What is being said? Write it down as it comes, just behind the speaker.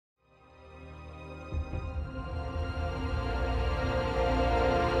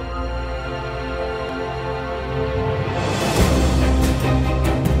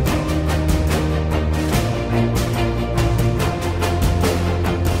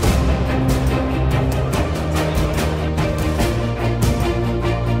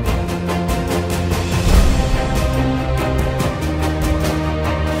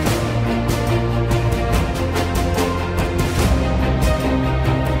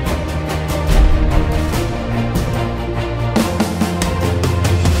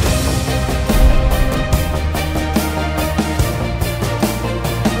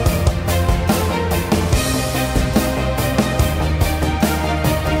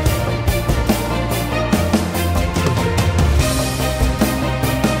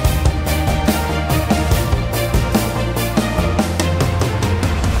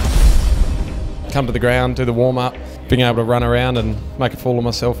come to the ground, do the warm-up, being able to run around and make a fool of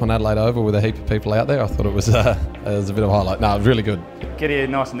myself on Adelaide Oval with a heap of people out there, I thought it was a bit of a highlight. No, it was really good. Get here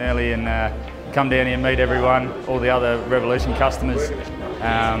nice and early and come down here and meet everyone, all the other Revolution customers.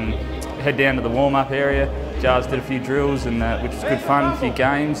 Head down to the warm-up area. Jars did a few drills, and which was good fun, a few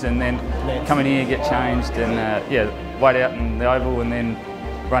games, and then come in here, get changed, and wait out in the oval, and then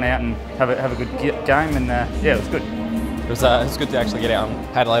run out and have a good game, and it was good. It was good to actually get out on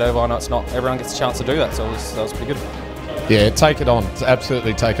Adelaide Oval. I know it's not everyone gets a chance to do that, so that was pretty good. Yeah, take it on. It's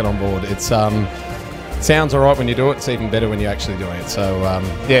absolutely take it on board. It's sounds all right when you do it. It's even better when you're actually doing it. So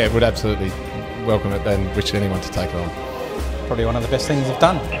yeah, would absolutely welcome it and wish anyone to take it on. Probably one of the best things we've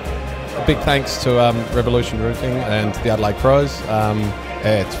done. A big thanks to Revolution Roofing and the Adelaide Crows.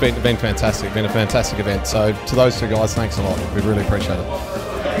 Yeah, it's been fantastic. Been a fantastic event. So to those two guys, thanks a lot. We really appreciate it.